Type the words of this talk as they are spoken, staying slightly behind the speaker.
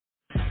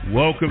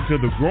Welcome to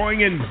the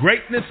Growing in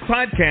Greatness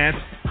podcast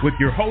with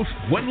your host,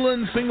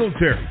 Gwendolyn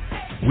Singletary.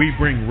 We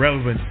bring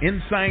relevant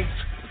insights,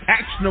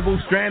 actionable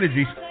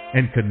strategies,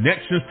 and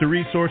connections to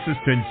resources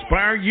to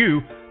inspire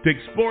you to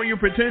explore your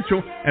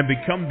potential and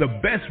become the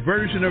best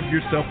version of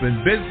yourself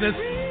in business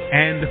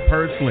and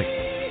personally.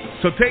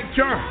 So take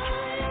charge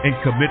and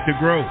commit to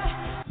growth.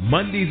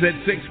 Mondays at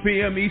 6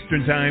 p.m.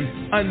 Eastern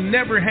Time on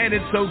Never Had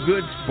It So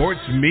Good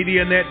Sports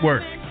Media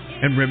Network.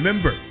 And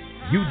remember,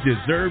 you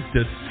deserve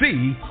to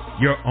see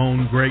your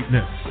own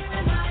greatness.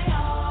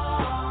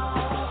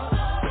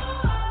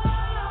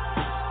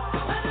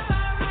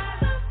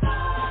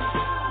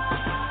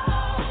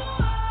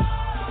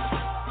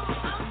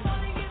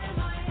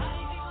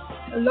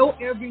 Hello,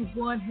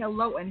 everyone.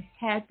 Hello, and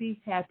happy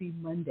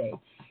Monday.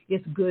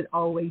 It's good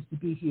always to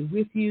be here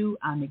with you.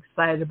 I'm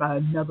excited about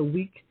another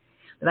week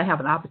that I have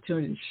an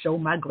opportunity to show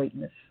my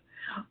greatness.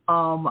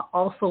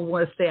 Also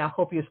want to say I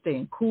hope you're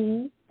staying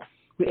cool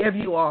wherever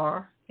you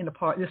are in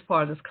this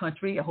part of this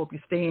country. I hope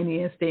you're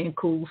staying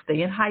cool,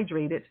 staying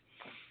hydrated,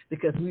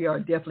 because we are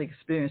definitely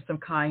experiencing some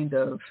kind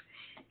of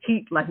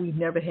heat like we've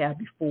never had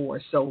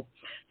before. So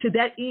to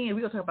that end,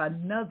 we're going to talk about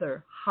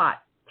another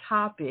hot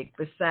topic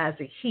besides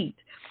the heat,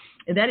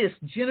 and that is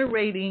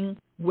generating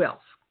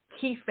wealth,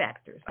 key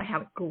factors. I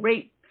have a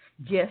great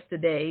guest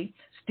today,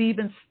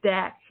 Stephen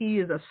Stack. He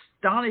is an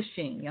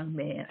astonishing young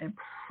man,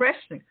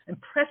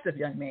 impressive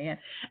young man.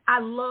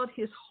 I love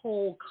his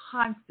whole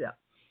concept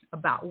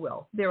about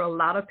wealth. There are a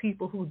lot of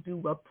people who do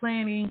wealth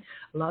planning,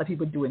 a lot of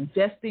people do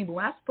investing, but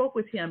when I spoke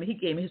with him, he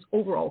gave me his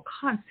overall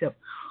concept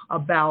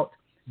about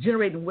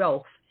generating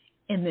wealth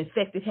and the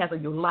effect it has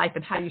on your life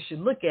and how you should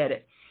look at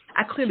it.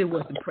 I clearly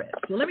was impressed.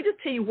 So let me just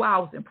tell you why I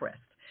was impressed.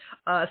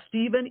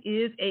 Stephen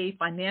is a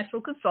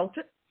financial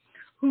consultant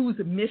whose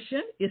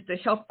mission is to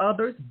help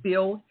others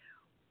build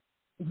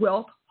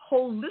wealth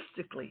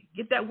holistically.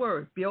 Get that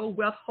word, build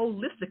wealth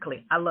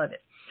holistically. I love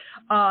it.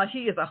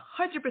 He is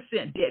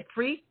 100%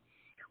 debt-free,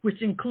 which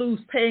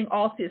includes paying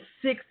off his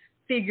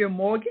six-figure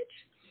mortgage.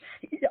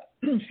 He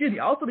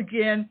also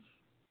became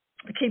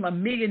a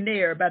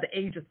millionaire by the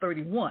age of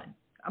 31.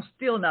 I'm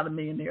still not a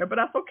millionaire, but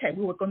that's okay.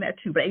 We'll work on that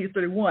too, by the age of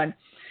 31.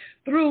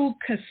 Through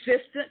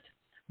consistent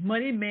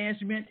money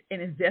management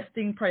and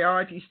investing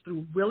priorities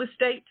through real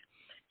estate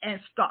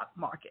and stock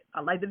market. I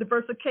like the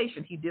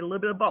diversification. He did a little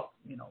bit of both,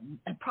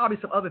 and probably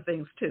some other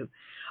things too.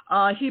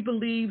 He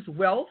believes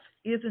wealth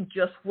isn't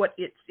just what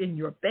it's in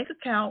your bank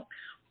account,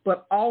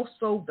 but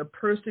also the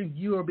person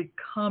you are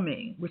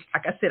becoming, which,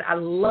 like I said, I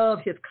love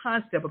his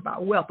concept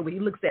about wealth, the way he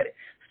looks at it.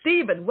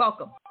 Stephen,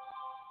 welcome.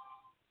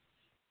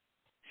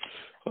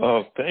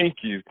 Oh,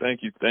 thank you.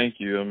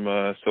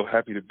 I'm so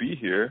happy to be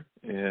here.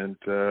 And,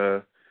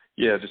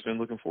 just been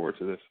looking forward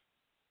to this.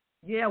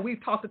 Yeah,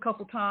 we've talked a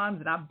couple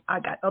times, and I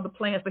got other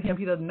plans for him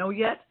he doesn't know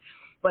yet.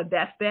 But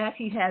that's that.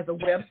 He has a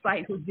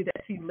website. He'll get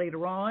that to you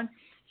later on.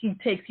 He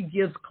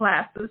gives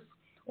classes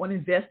on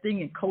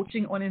investing and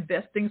coaching on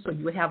investing, so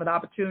you would have an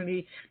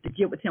opportunity to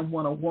get with him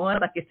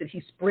one-on-one. Like I said,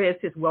 he spreads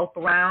his wealth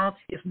around,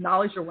 his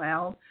knowledge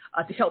around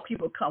to help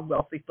people become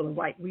wealthy for the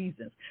right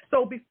reasons.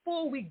 So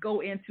before we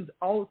go into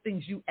all the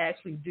things you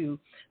actually do,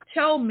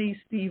 tell me,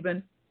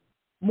 Stephen,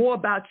 more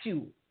about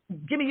you.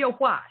 Give me your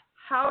why.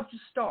 How did you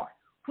start?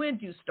 When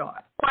did you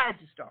start? Why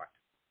did you start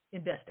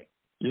investing?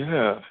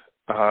 Yeah.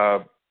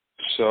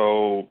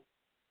 So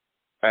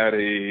at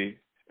a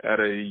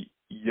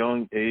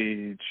young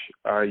age,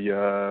 I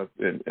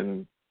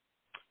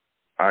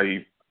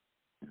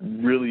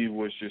really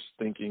was just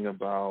thinking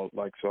about,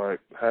 so I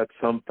had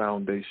some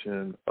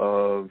foundation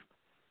of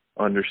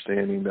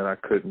understanding that I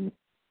couldn't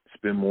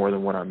spend more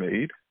than what I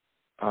made,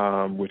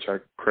 which I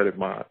credit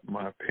my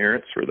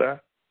parents for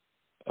that,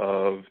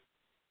 of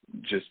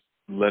just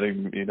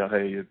letting me know,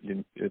 hey,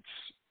 you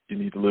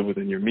need to live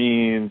within your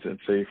means and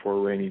save for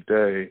a rainy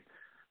day.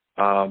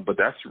 But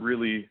that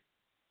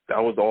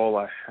was all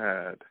I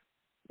had,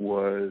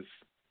 was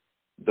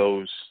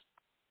those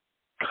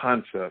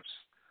concepts.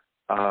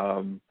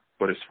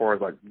 But as far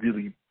as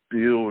really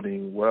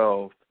building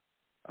wealth,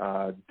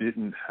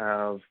 didn't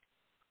have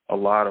a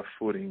lot of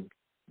footing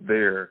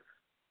there.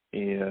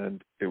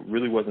 And it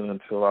really wasn't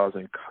until I was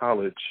in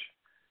college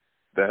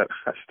that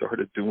I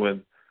started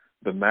doing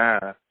the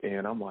math,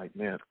 and I'm like,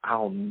 man,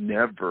 I'll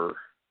never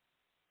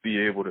be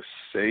able to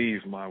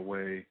save my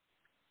way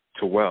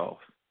to wealth.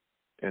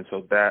 And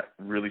so that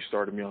really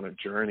started me on a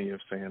journey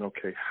of saying,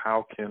 okay,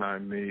 how can I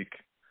make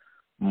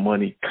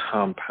money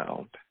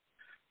compound?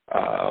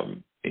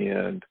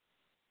 And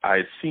I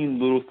had seen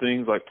little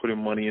things like putting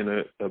money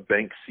in a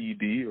bank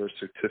CD or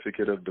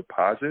certificate of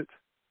deposit,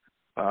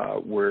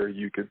 where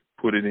you could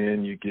put it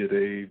in, you get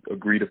a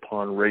agreed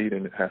upon rate,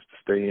 and it has to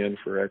stay in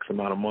for X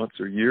amount of months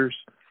or years.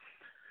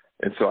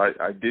 And so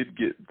I did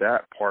get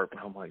that part, but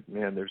I'm like,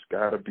 man, there's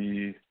got to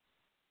be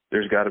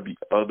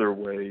other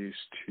ways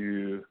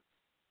to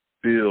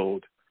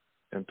build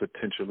and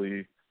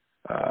potentially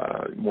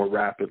more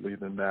rapidly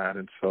than that.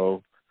 And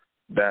so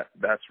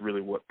that's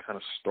really what kind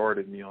of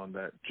started me on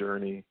that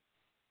journey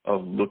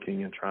of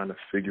looking and trying to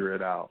figure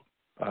it out.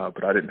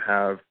 But I didn't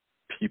have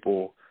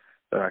people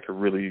I could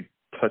really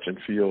touch and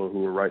feel, who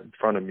were right in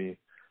front of me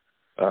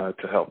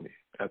to help me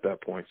at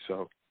that point.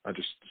 So I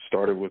just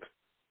started with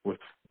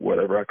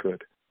whatever I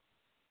could.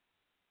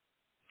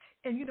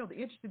 And, the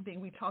interesting thing,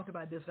 we talked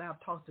about this, and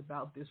I've talked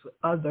about this with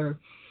other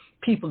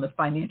people in the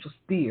financial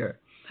sphere,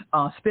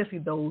 especially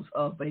those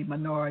of a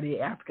minority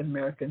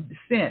African-American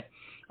descent.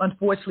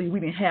 Unfortunately, we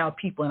didn't have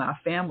people in our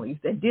families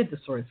that did this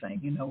sort of thing.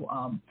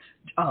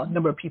 A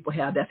number of people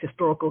have that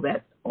historical,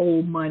 that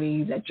old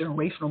money, that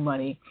generational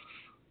money.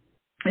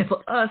 And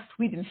for us,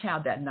 we didn't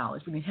have that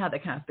knowledge. We didn't have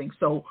that kind of thing.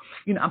 So,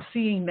 I'm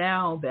seeing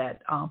now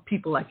that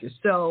people like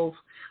yourself,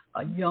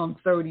 young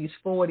 30s,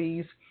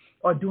 40s,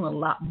 are doing a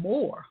lot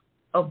more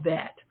of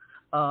that,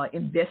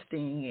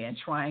 investing and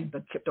trying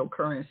the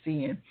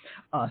cryptocurrency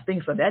and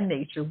things of that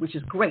nature, which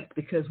is great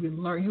because you're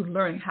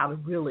learning how to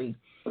really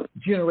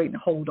generate and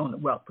hold on to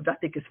wealth, which I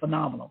think is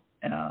phenomenal.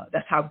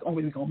 That's how it's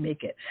only we're going to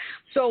make it.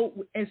 So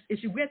as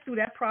you went through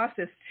that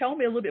process, tell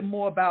me a little bit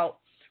more about,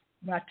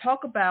 when I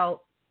talk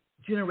about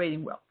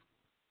generating wealth,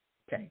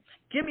 okay,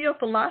 give me your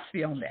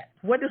philosophy on that.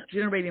 What does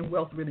generating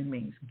wealth really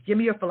mean? Give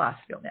me your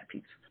philosophy on that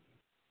piece.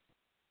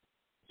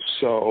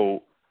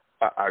 So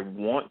I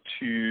want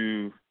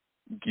to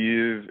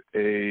give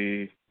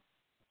a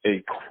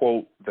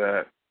quote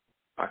that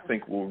I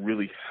think will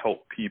really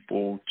help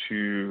people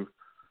to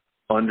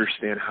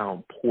understand how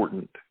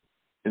important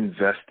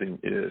investing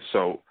is.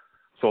 So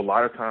a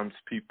lot of times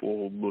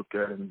people look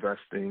at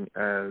investing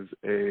as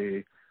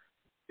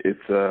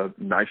it's a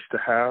nice to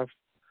have,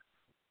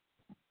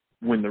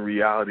 when the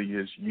reality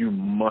is you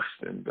must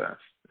invest.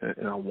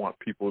 And I want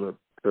people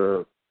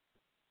to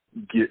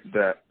get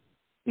that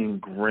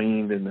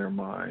ingrained in their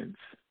minds,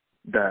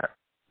 that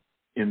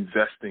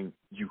investing,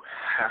 you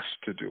have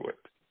to do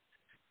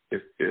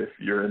it. If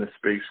you're in a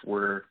space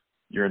where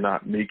you're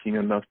not making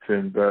enough to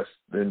invest,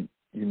 then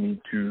you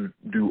need to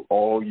do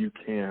all you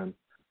can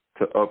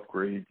to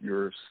upgrade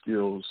your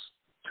skills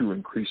to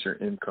increase your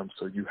income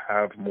so you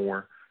have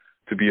more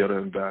to be able to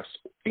invest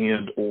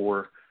and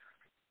or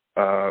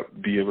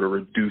be able to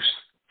reduce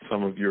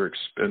some of your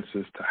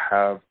expenses to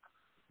have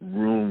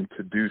room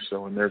to do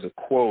so. And there's a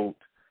quote,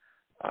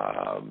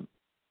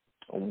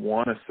 I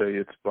want to say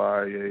it's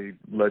by a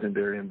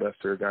legendary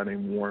investor, a guy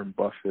named Warren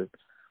Buffett,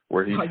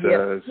 where he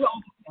says,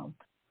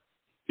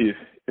 he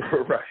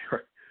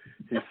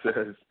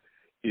says,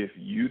 if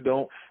you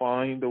don't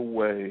find a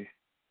way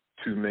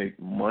to make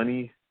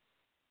money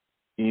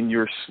in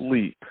your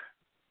sleep,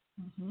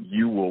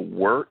 you will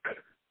work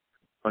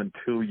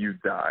until you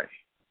die.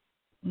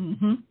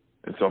 Mm-hmm.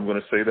 And so I'm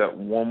going to say that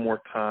one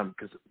more time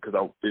because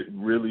it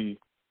really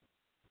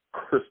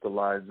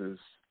crystallizes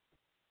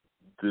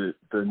the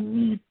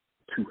need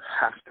to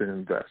have to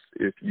invest.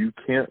 If you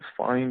can't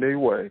find a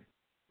way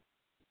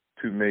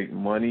to make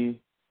money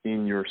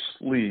in your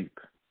sleep,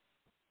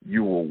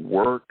 you will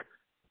work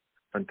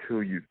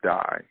until you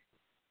die.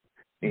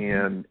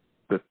 And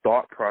the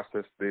thought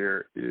process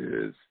there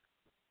is,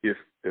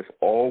 if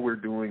all we're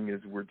doing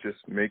is we're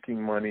just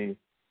making money,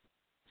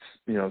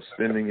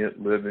 spending it,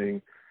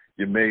 living,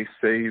 you may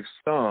save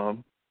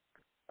some,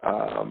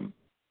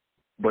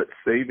 but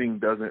saving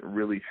doesn't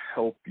really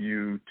help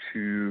you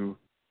to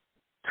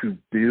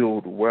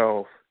build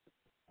wealth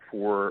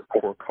for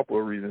a couple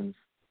of reasons,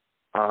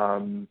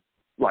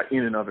 like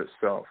in and of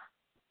itself,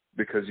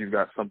 because you've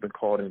got something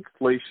called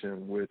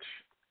inflation, which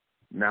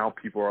now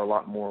people are a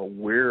lot more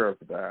aware of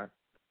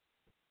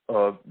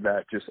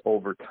that just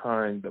over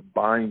time, the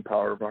buying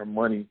power of our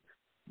money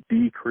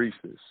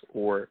decreases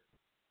or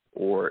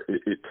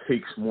it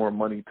takes more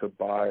money to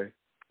buy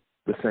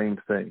the same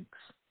things.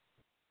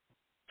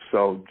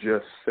 So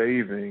just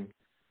saving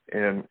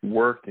and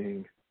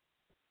working,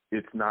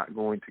 it's not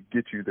going to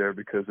get you there,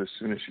 because as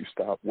soon as you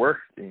stop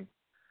working,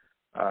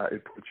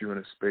 it puts you in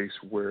a space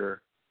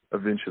where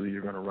eventually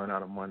you're going to run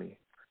out of money.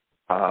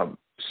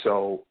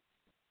 So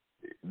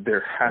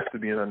there has to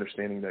be an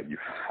understanding that you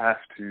have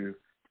to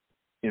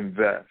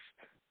invest.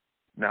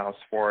 Now, as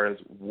far as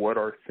what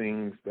are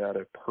things that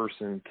a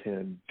person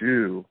can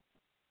do,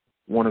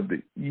 one of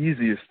the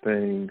easiest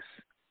things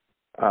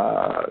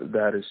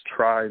that is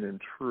tried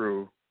and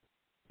true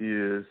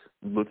is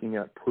looking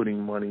at putting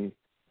money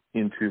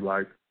into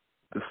like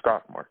the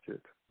stock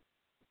market.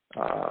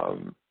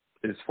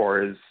 As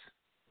far as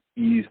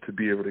ease to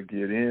be able to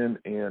get in,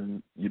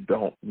 and you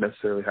don't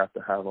necessarily have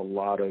to have a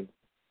lot of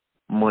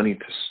money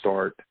to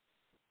start.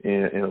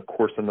 And of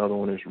course, another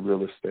one is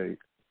real estate.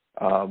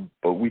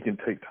 But we can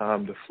take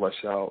time to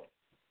flesh out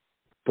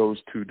those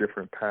two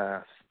different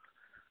paths.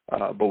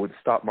 But with the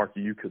stock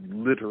market, you could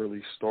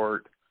literally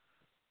start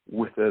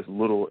with as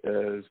little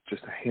as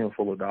just a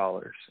handful of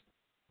dollars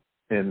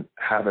and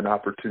have an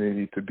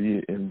opportunity to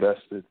be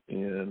invested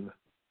in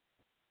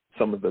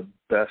some of the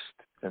best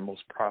and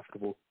most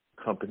profitable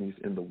companies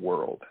in the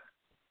world.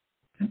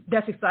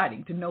 That's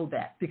exciting to know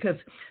that, because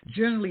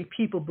generally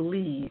people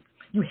believe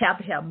you have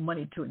to have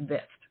money to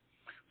invest.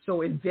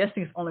 So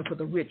investing is only for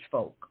the rich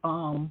folk.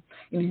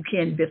 You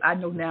can't invest. I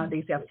know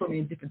nowadays they have so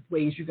many different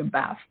ways you can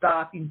buy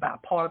stock. You can buy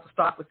part of the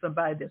stock with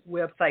somebody. There's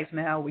websites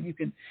now where you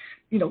can,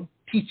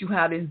 teach you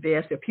how to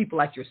invest. There are people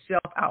like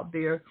yourself out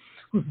there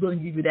who's willing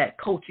to give you that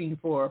coaching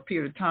for a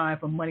period of time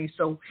for money.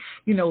 So,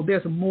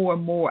 there's more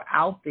and more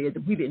out there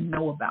that we didn't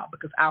know about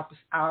because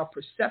our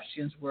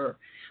perceptions were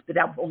that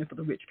was only for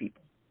the rich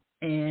people.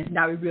 And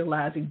now we're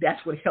realizing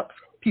that's what helps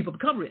people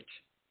become rich,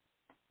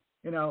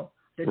 to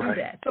do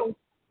that. So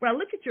when I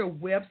look at your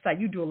website,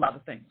 you do a lot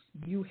of things.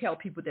 You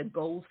help people with their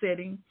goal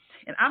setting.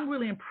 And I'm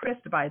really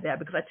impressed by that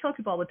because I tell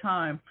people all the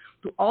time,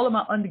 through all of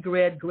my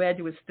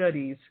graduate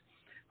studies,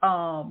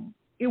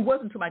 it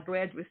wasn't until my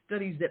graduate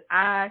studies that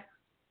I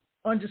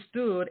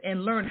understood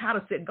and learned how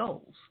to set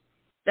goals.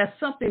 That's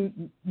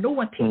something no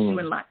one teaches you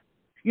in life.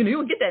 You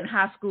don't get that in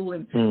high school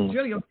and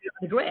really don't get it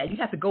in undergrad. You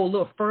have to go a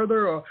little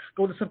further or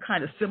go to some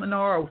kind of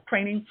seminar or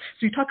training.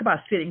 So you talk about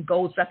setting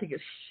goals. I think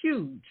it's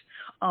huge.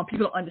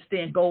 People don't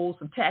understand goals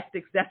and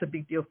tactics. That's a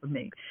big deal for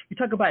me. You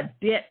talk about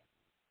debt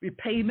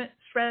repayment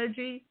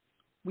strategy.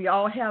 We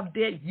all have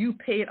debt. You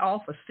paid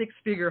off a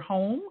 6-figure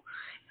home.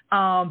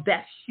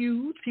 That's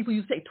huge. People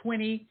used to say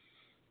 20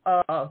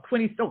 or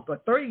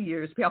 30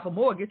 years pay off a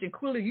mortgage, and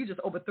clearly you just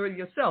over 30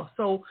 yourself.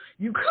 So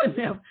you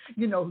couldn't have,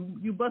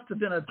 you must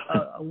have done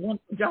a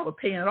wonderful job of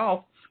paying it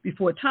off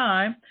before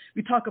time.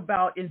 We talk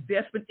about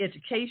investment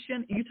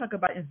education, and you talk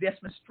about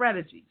investment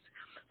strategies.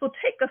 So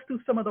take us through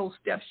some of those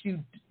steps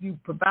you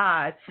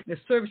provide, the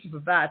service you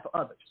provide for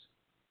others.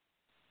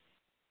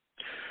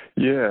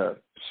 Yeah,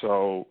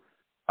 so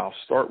I'll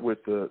start with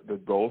the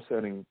goal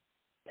setting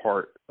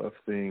part of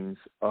things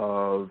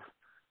of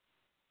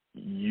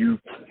you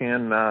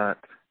cannot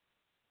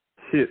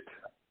hit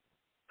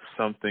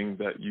something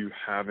that you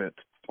haven't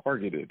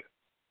targeted.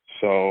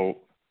 So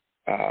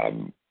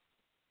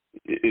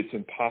it's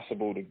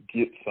impossible to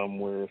get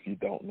somewhere if you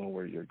don't know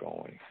where you're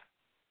going.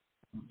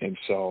 And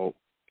so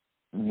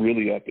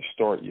really at the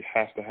start, you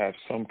have to have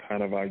some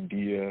kind of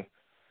idea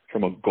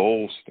from a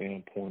goal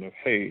standpoint of,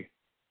 hey,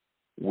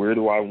 where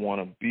do I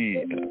want to be?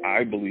 And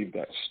I believe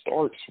that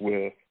starts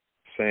with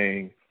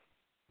saying,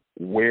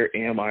 where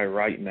am I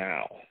right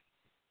now?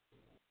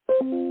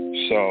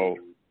 So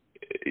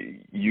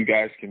you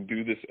guys can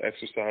do this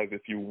exercise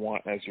if you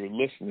want as you're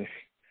listening,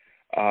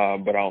 but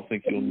I don't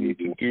think you'll need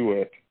to do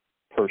it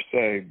per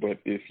se. But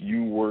if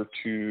you were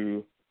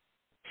to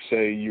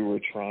say you were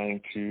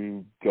trying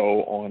to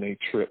go on a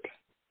trip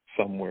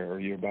somewhere or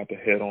you're about to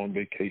head on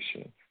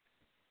vacation,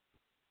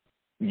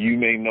 you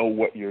may know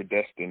what your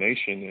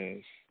destination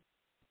is,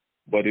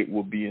 but it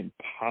will be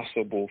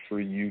impossible for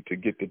you to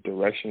get the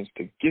directions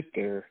to get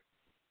there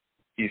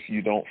if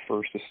you don't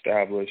first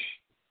establish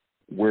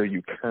where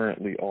you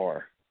currently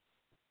are,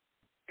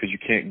 because you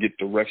can't get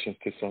directions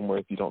to somewhere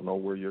if you don't know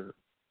where you're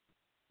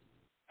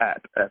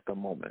at the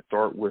moment.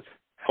 Start with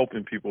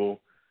helping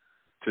people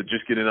to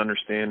just get an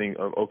understanding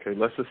of, okay,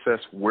 let's assess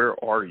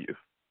where are you?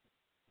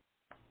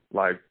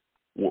 Like,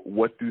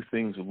 what do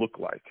things look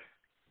like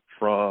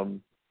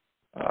from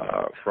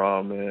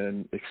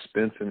an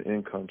expense and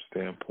income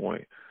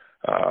standpoint?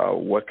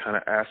 What kind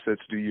of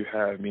assets do you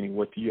have? Meaning,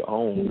 what do you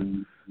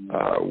own?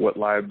 What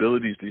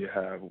liabilities do you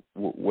have?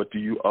 What do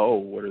you owe?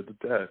 What are the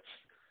debts?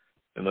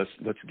 And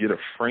let's get a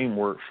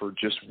framework for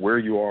just where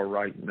you are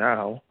right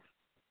now,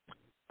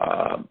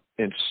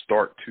 and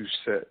start to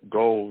set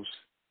goals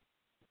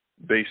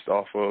based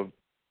off of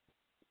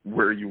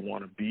where you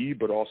want to be,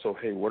 but also,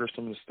 hey, what are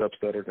some of the steps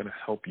that are going to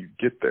help you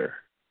get there?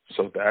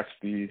 So that's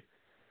the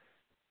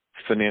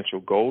financial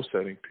goal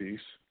setting piece.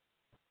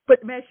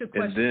 But may I ask you a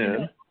question? And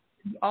then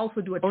you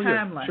also do a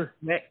timeline. Yeah, sure.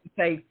 Right? You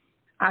say,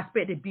 I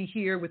expect to be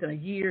here within a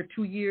year,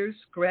 2 years,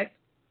 correct?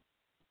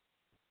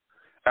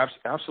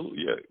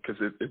 Absolutely, yeah.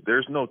 Because if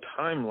there's no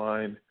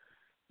timeline,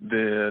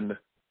 then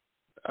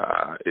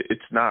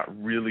it's not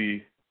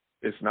really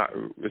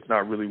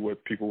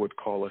what people would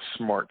call a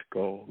SMART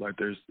goal. Like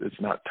it's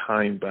not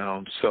time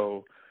bound.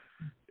 So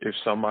if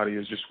somebody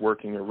is just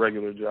working a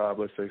regular job,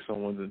 let's say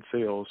someone's in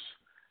sales,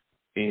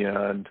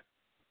 and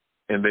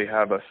they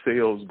have a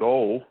sales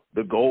goal,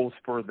 the goal's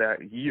for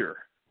that year.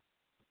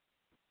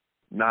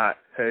 Not,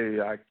 hey,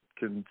 I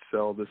can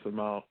sell this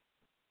amount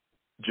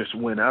just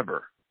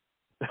whenever.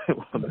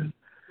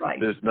 Right.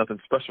 There's nothing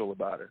special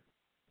about it.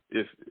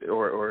 If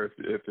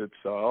it's,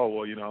 I'm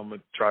going to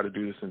try to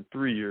do this in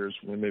 3 years,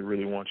 when they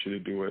really want you to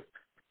do it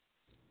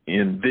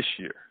in this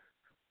year.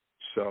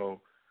 So,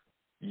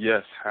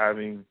 yes,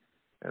 having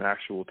an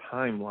actual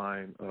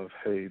timeline of,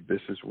 hey,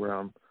 this is where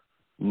I'm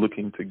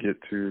looking to get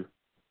to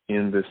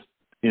in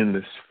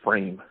this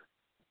frame,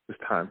 this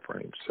time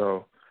frame.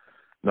 So,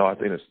 no, I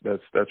think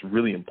that's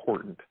really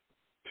important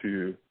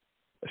to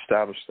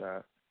establish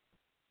that.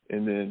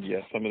 And then,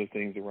 some of the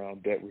things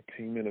around debt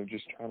repayment of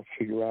just trying to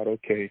figure out,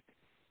 okay,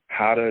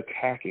 how to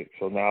attack it.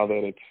 So now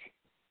that it's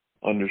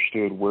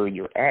understood where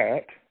you're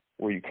at,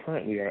 where you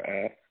currently are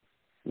at,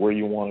 where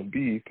you want to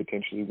be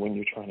potentially when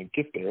you're trying to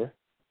get there,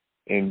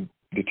 and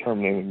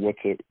determining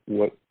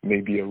what may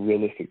be a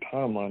realistic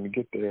timeline to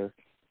get there,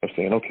 of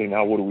saying, okay,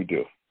 now what do we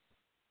do?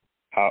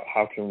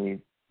 How can we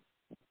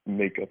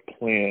make a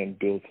plan,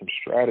 build some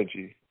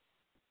strategy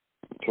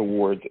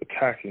towards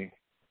attacking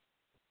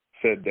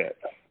said debt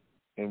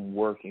and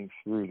working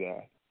through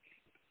that.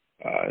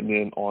 And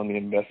then on the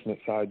investment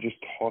side, just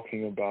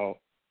talking about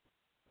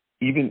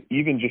even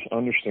just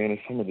understanding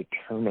some of the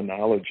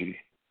terminology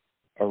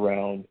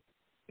around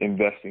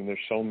investing. There's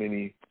so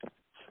many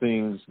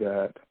things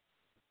that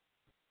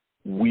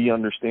we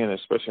understand,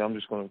 especially I'm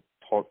just going to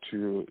talk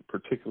to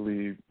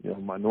particularly,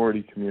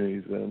 minority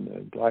communities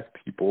and Black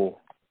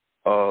people,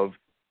 of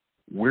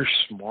we're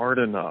smart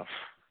enough,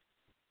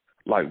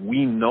 like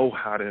we know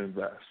how to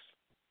invest.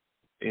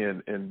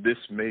 And this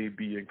may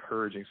be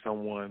encouraging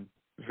someone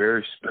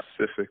very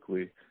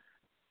specifically.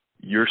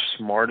 You're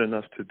smart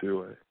enough to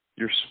do it.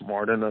 You're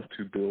smart enough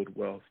to build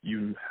wealth.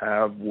 You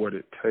have what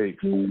it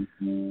takes.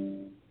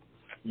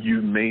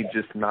 You may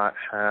just not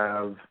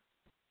have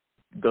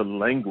the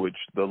language,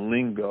 the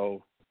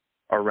lingo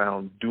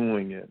around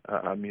doing it.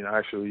 I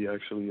actually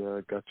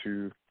got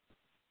to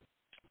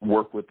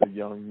work with a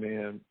young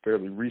man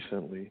fairly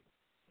recently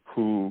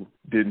who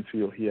didn't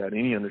feel he had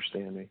any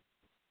understanding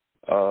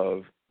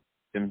of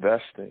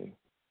investing.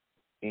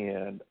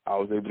 And I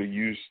was able to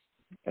use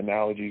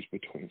analogies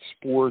between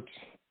sports,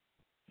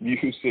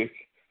 music,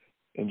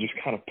 and just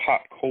kind of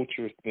pop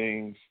culture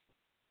things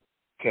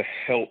to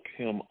help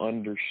him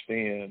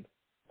understand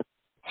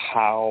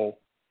how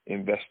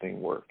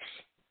investing works.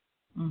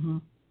 Mm-hmm.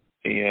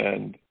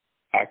 And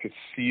I could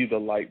see the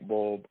light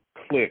bulb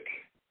click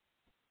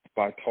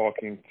by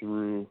talking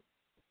through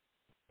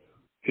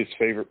his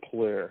favorite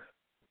player,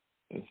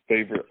 his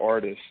favorite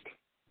artist,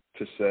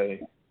 to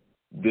say,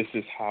 this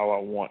is how I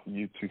want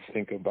you to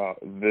think about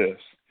this.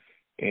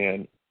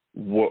 And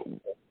what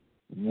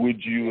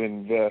would you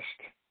invest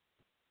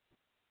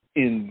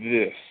in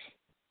this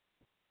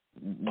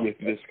with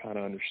this kind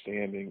of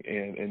understanding,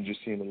 and just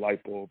seeing the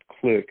light bulb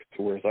click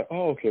to where it's like,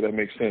 oh, okay, that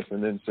makes sense.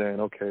 And then saying,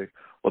 okay,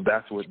 well,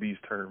 that's what these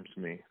terms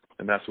mean.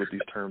 And that's what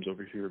these terms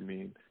over here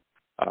mean.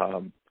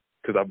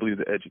 Because I believe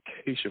the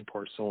education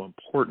part is so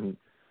important.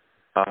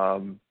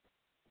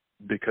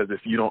 Because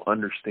if you don't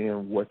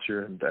understand what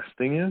you're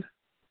investing in,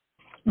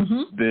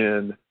 mm-hmm.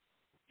 then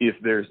if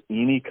there's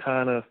any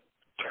kind of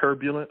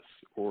turbulence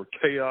or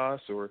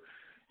chaos, or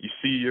you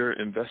see your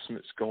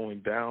investments going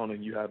down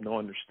and you have no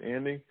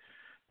understanding,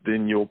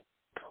 then you'll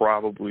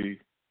probably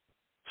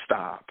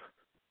stop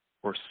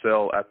or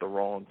sell at the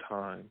wrong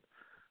time,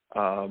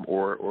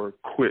 or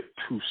quit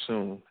too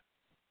soon,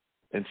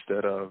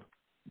 instead of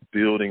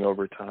building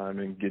over time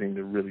and getting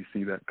to really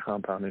see that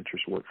compound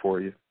interest work for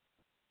you.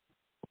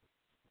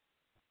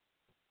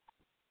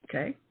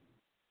 Okay.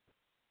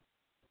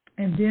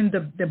 And then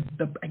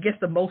the I guess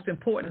the most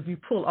important is you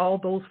pull all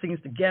those things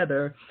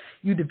together,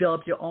 you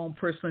develop your own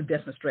personal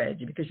investment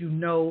strategy, because you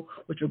know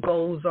what your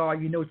goals are,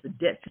 you know what the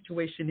debt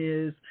situation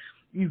is,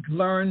 you've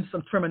learned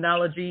some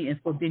terminology, and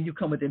so then you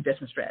come with the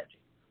investment strategy.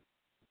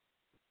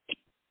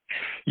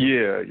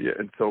 Yeah.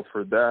 And so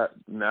for that,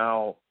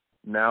 now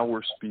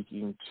we're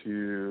speaking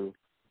to,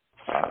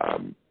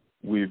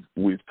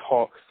 we've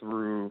talked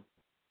through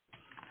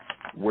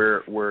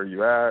where are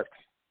you at,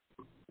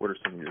 what are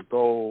some of your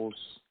goals,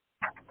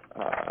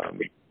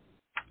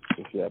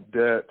 if you have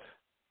debt,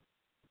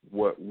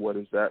 what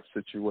is that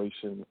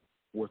situation,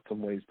 what's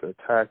some ways to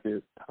attack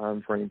it,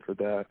 time frame for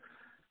that,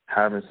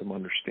 having some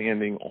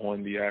understanding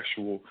on the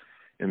actual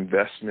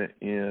investment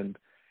end.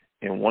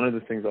 And one of the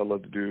things I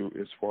love to do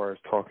as far as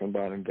talking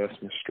about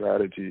investment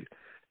strategy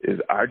is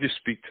I just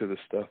speak to the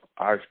stuff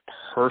I've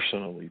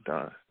personally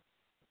done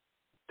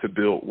to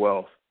build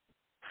wealth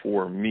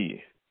for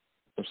me.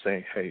 I'm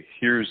saying, hey,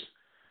 here's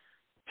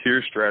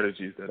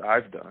strategies that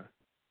I've done.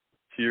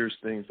 Here's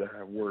things that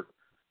have worked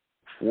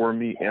for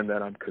me and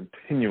that I'm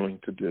continuing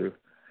to do.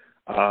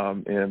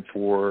 And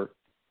for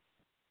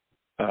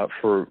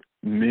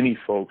many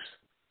folks,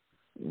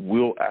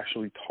 we'll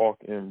actually talk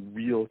in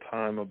real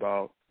time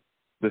about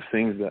the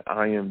things that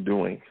I am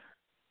doing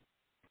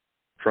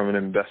from an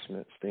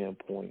investment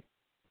standpoint,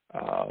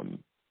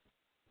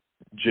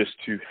 just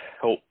to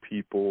help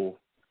people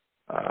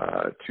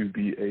to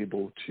be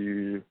able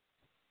to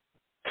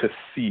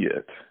see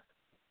it.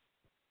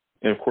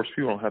 And of course,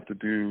 people don't have to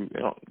do,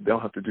 they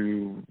don't have to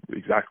do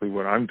exactly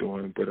what I'm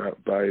doing, but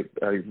I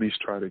at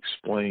least try to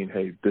explain,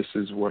 hey, this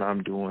is what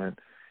I'm doing.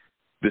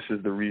 This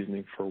is the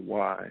reasoning for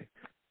why.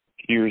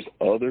 Here's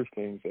other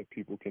things that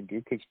people can do,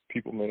 because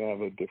people may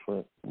have a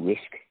different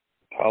risk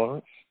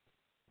tolerance.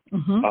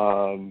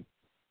 Mm-hmm.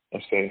 I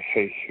say,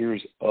 hey,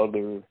 here's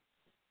other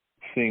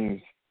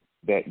things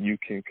that you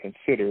can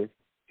consider.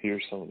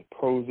 Here's some of the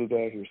pros of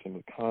that. Here's some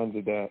of the cons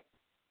of that.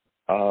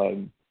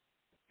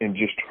 And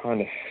just trying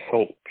to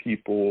help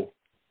people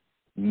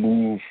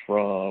move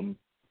from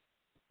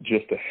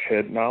just a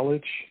head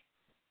knowledge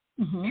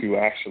mm-hmm. to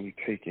actually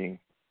taking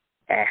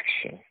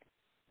action,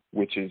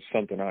 which is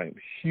something I am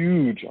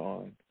huge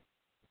on.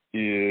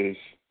 Is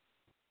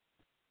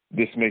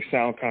this may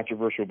sound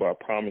controversial, but I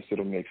promise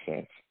it'll make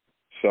sense.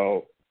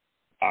 So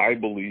I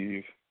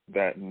believe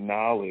that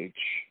knowledge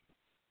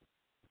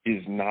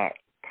is not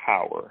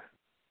power.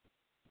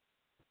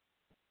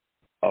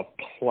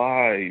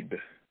 Applied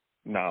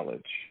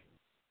knowledge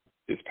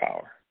is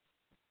power.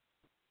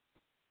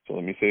 So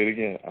let me say it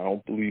again. I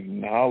don't believe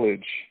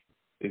knowledge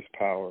is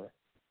power.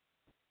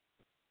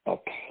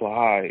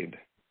 Applied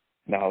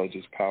knowledge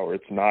is power.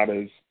 It's not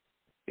as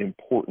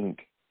important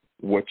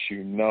what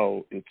you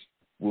know. It's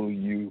will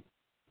you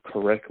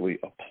correctly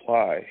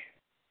apply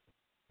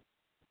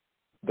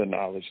the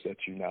knowledge that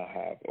you now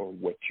have or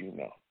what you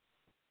know.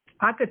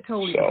 I could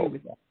totally agree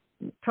with that.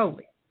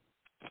 Totally.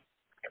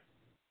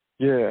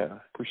 Yeah,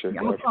 appreciate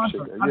that.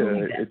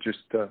 Yeah, it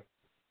just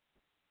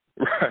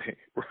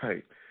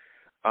right.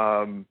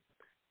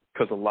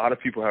 Because a lot of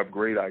people have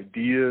great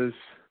ideas,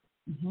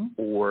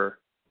 or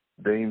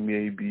they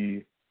may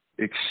be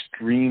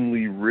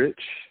extremely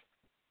rich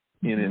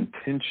in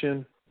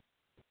intention,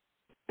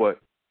 but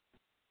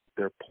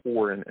they're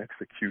poor in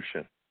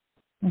execution.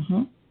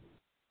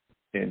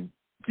 And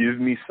give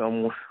me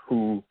someone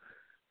who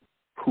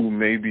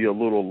may be a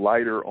little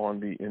lighter on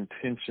the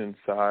intention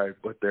side,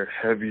 but they're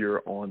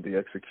heavier on the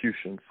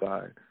execution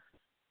side.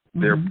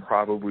 They're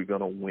probably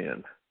going to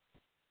win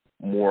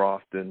more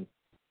often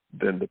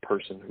than the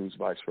person who's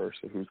vice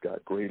versa, who's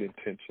got great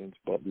intentions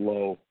but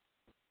low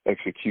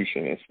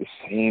execution. It's the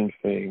same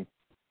thing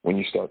when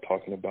you start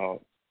talking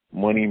about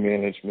money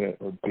management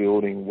or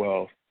building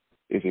wealth.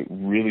 Is it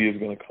really is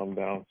going to come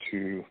down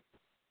to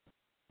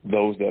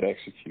those that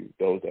execute,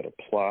 those that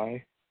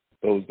apply,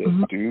 those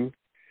that do.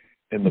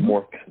 And the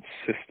more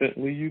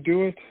consistently you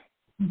do it,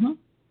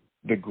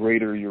 the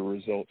greater your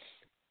results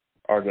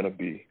are going to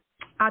be.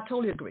 I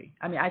totally agree.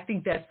 I mean, I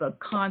think that's a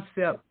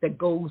concept that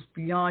goes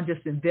beyond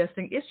just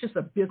investing. It's just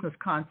a business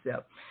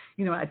concept.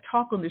 You know, I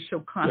talk on this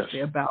show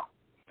constantly about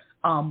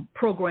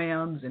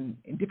programs and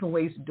different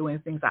ways of doing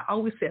things. I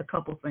always say a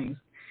couple things.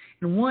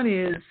 And one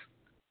is,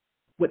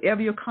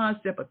 whatever your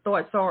concept or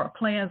thoughts are or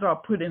plans are,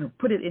 put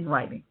it in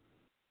writing.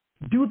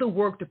 Do the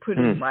work to put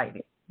it in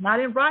writing.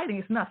 Not in writing,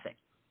 it's nothing.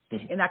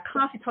 And I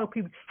constantly tell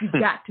people, you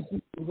got to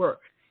do the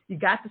work. You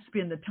got to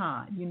spend the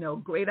time. You know,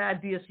 great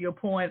ideas, to your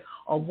point,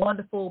 are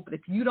wonderful, but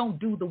if you don't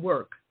do the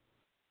work,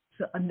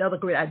 it's another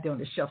great idea on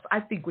the shelf. So I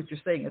think what you're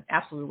saying is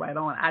absolutely right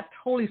on. I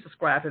totally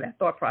subscribe to that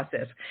thought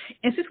process.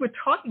 And since we're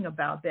talking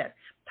about that,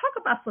 talk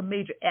about some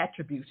major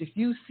attributes if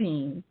you've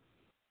seen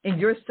in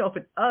yourself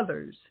and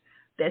others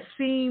that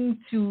seem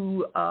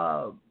to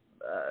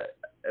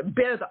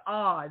bear the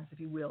odds, if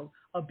you will,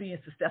 of being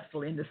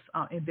successful in this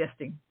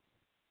investing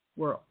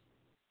world.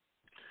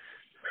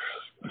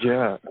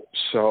 Yeah.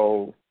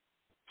 So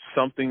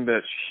something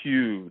that's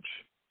huge.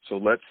 So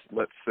let's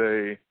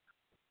say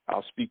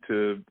I'll speak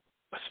to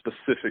a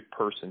specific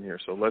person here.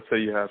 So let's say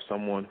you have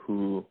someone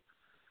who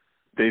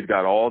they've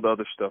got all the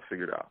other stuff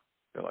figured out.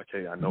 They're like,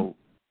 hey, I know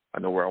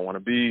where I want to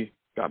be,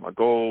 got my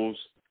goals,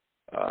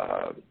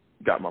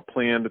 got my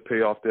plan to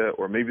pay off debt,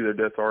 or maybe their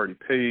debt's already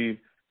paid.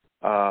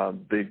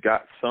 They've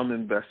got some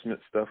investment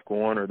stuff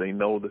going, or they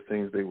know the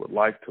things they would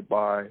like to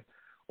buy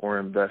or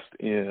invest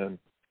in.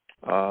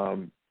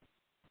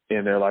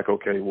 And they're like,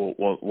 okay,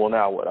 well,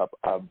 now what?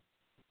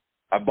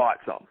 I bought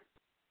something.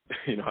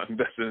 I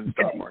invested in the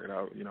stock market.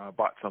 I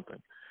bought something.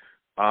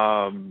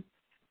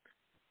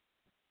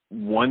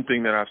 One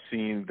thing that I've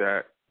seen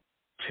that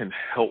can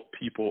help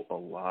people a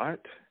lot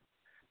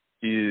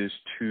is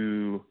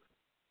to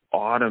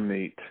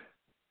automate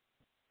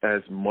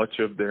as much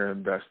of their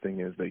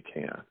investing as they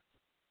can.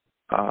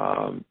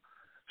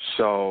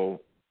 So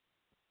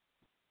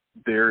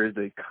there is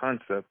a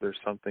concept, there's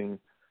something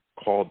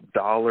called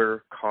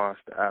dollar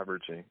cost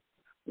averaging,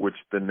 which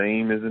the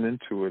name isn't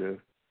intuitive.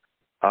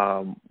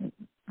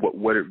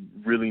 What it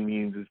really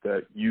means is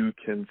that you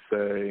can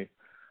say,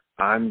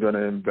 I'm going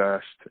to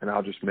invest, and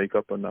I'll just make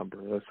up a number.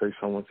 Let's say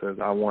someone says,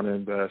 I want to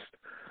invest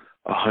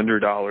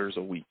 $100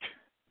 a week.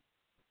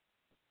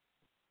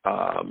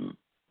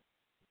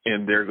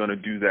 And they're going to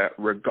do that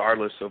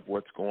regardless of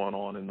what's going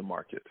on in the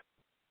market.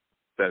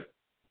 That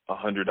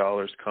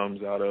 $100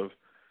 comes out of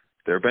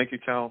their bank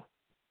account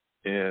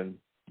and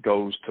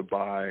goes to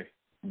buy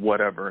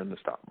whatever in the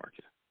stock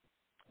market.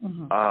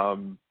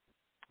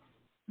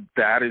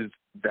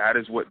 That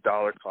is what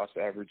dollar cost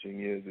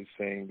averaging is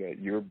saying that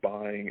you're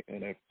buying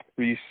in a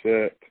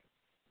preset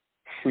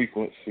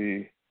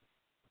frequency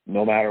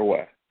no matter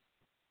what.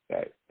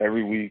 That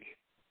every week,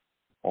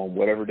 on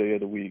whatever day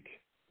of the week,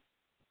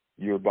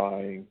 you're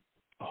buying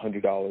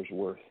 $100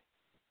 worth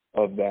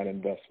of that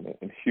investment.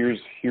 And here's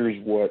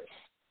what's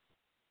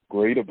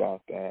great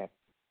about that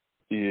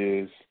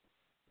is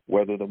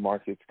whether the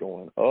market's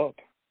going up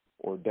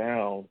or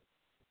down,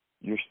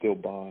 you're still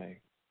buying.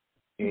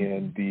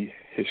 And the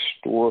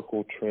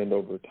historical trend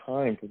over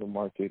time for the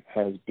market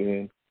has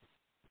been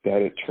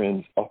that it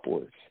trends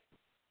upwards.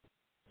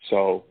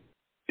 So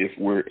if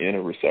we're in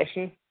a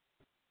recession,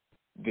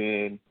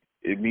 then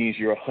it means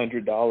your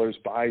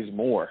 $100 buys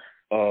more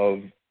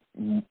of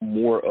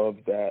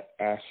that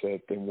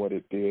asset than what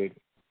it did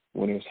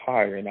when it was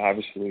higher. And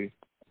obviously,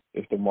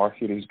 if the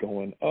market is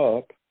going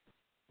up,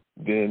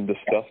 then the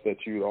stuff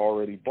that you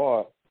already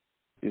bought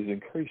is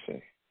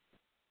increasing.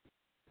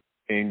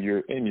 And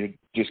you're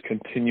just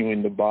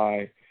continuing to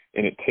buy,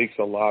 and it takes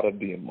a lot of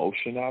the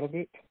emotion out of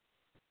it.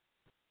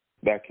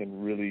 that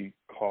can really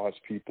cause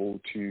people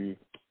to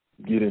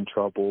get in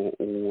trouble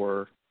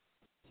or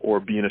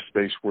be in a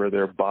space where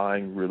they're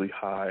buying really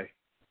high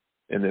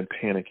and then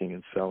panicking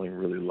and selling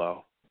really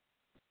low.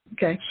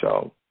 Okay.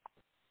 So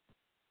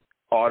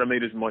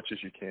automate as much as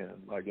you can.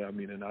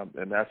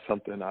 And that's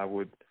something I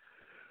would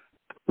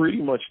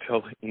pretty much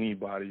tell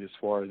anybody, as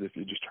far as if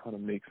you're just trying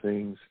to make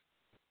things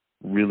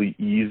really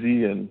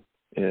easy and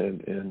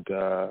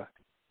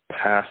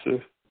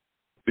passive.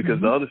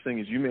 Because the other thing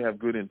is, you may have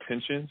good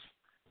intentions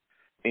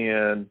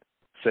and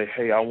say,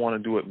 hey, I want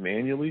to do it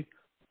manually,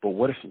 but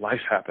what if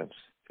life happens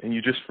and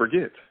you just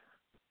forget?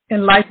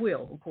 And life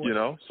will, of course.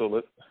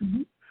 So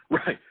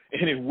right,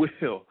 and it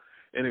will.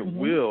 And it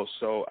will.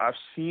 So I've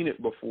seen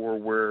it before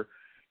where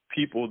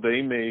people,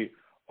 they may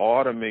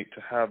automate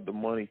to have the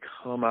money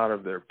come out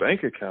of their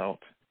bank account,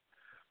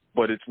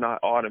 but it's not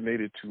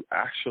automated to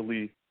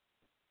actually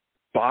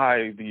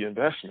buy the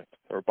investment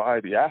or buy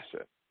the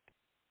asset.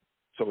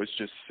 So it's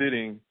just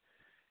sitting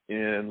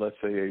in, let's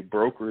say, a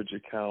brokerage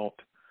account,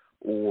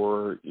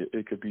 or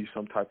it could be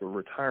some type of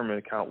retirement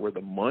account where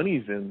the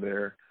money's in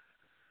there,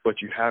 but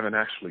you haven't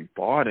actually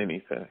bought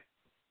anything.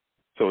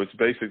 So it's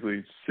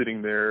basically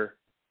sitting there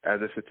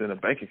as if it's in a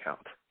bank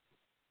account.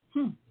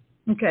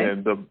 Okay.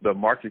 And the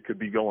market could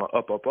be going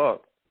up,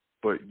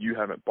 but you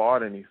haven't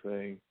bought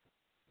anything.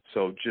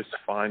 So just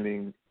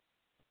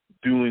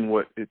doing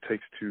what it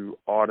takes to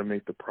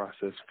automate the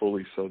process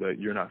fully so that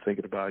you're not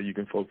thinking about it. You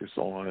can focus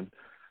on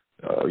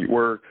your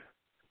work,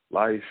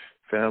 life,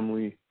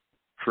 family,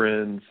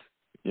 friends,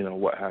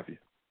 what have you.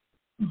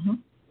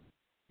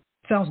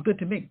 Sounds good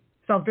to me.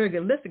 Sounds very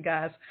good. Listen,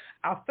 guys,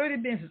 our 30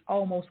 minutes is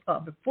almost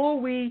up. Before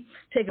we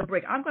take a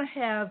break, I'm going to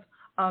have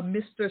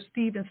Mr.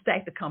 Stephen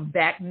Stack to come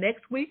back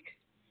next week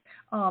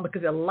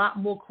because there are a lot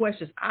more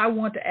questions I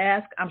want to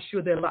ask. I'm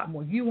sure there are a lot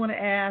more you want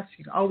to ask.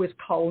 You can always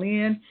call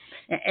in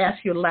and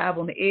ask you live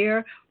on the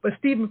air. But,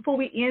 Stephen, before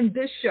we end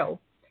this show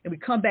and we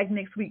come back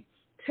next week,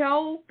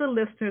 tell the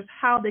listeners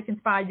how they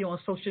can find you on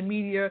social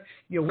media,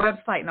 your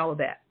website, and all of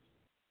that.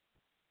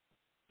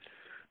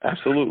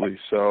 Absolutely.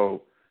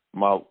 So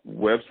my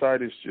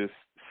website is just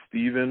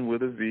Stephen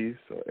with a V,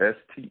 so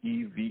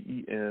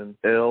STEVEN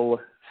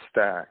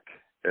Stack,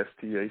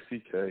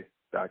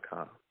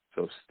 STACK.com.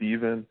 So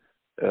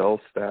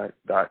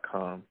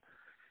StephenLStack.com.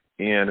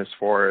 And as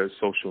far as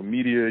social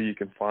media, you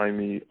can find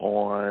me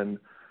on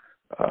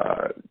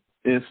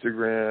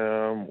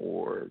Instagram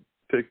or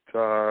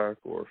TikTok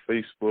or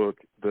Facebook.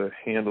 The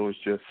handle is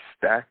just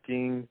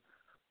Stacking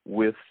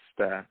with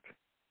Stack.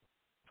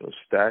 So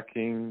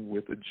Stacking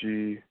with a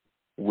G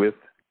with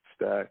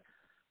Stack.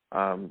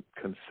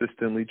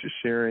 Consistently just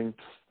sharing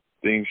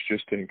things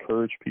just to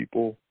encourage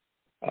people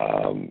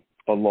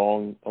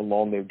along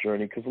their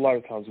journey, because a lot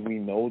of times we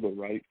know the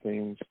right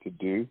things to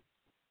do,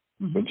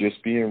 but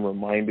just being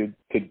reminded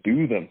to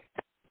do them,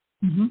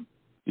 and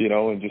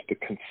just the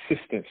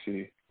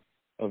consistency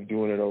of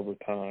doing it over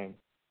time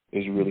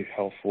is really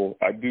helpful.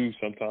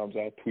 Sometimes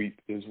I'll tweet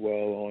as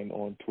well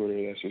on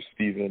Twitter. That's just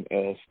Stephen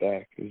L.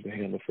 Stack is the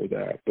handle for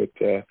that. But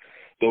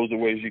those are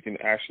ways you can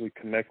actually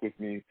connect with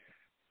me,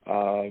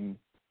 and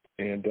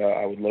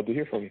I would love to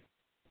hear from you.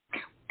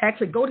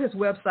 Actually, go to his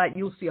website.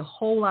 You'll see a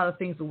whole lot of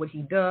things of what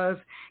he does.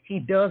 He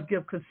does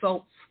give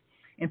consults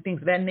and things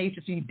of that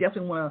nature, so you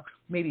definitely want to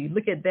maybe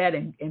look at that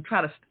and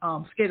try to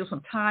schedule some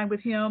time with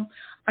him.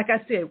 Like I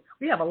said,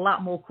 we have a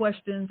lot more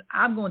questions.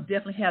 I'm going to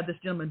definitely have this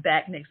gentleman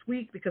back next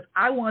week because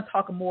I want to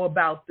talk more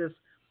about this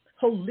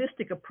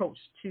holistic approach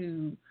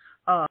to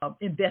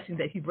investing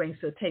that he brings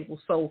to the table.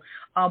 So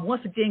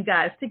once again,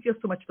 guys, thank you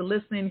so much for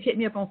listening. Hit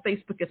me up on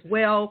Facebook as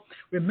well.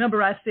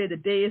 Remember, I said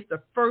today is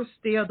the first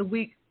day of the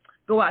week.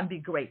 Go out and be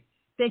great.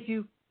 Thank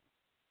you.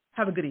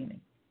 Have a good evening.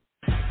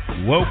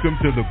 Welcome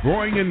to the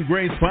Growing in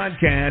Grace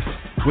podcast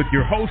with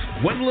your host,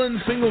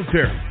 Gwendolyn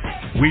Singletary.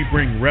 We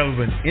bring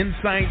relevant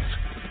insights,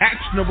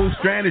 actionable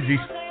strategies,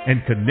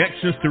 and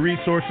connections to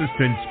resources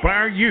to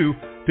inspire you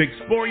to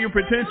explore your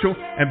potential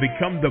and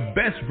become the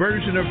best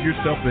version of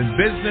yourself in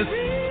business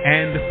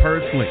and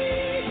personally.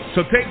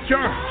 So take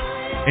charge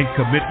and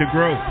commit to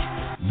growth.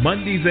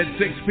 Mondays at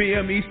 6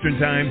 p.m. Eastern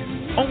Time,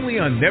 only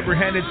on Never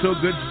Had It So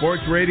Good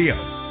Sports Radio.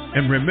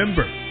 And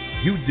remember,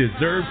 you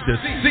deserve to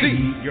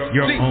see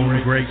your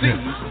own greatness.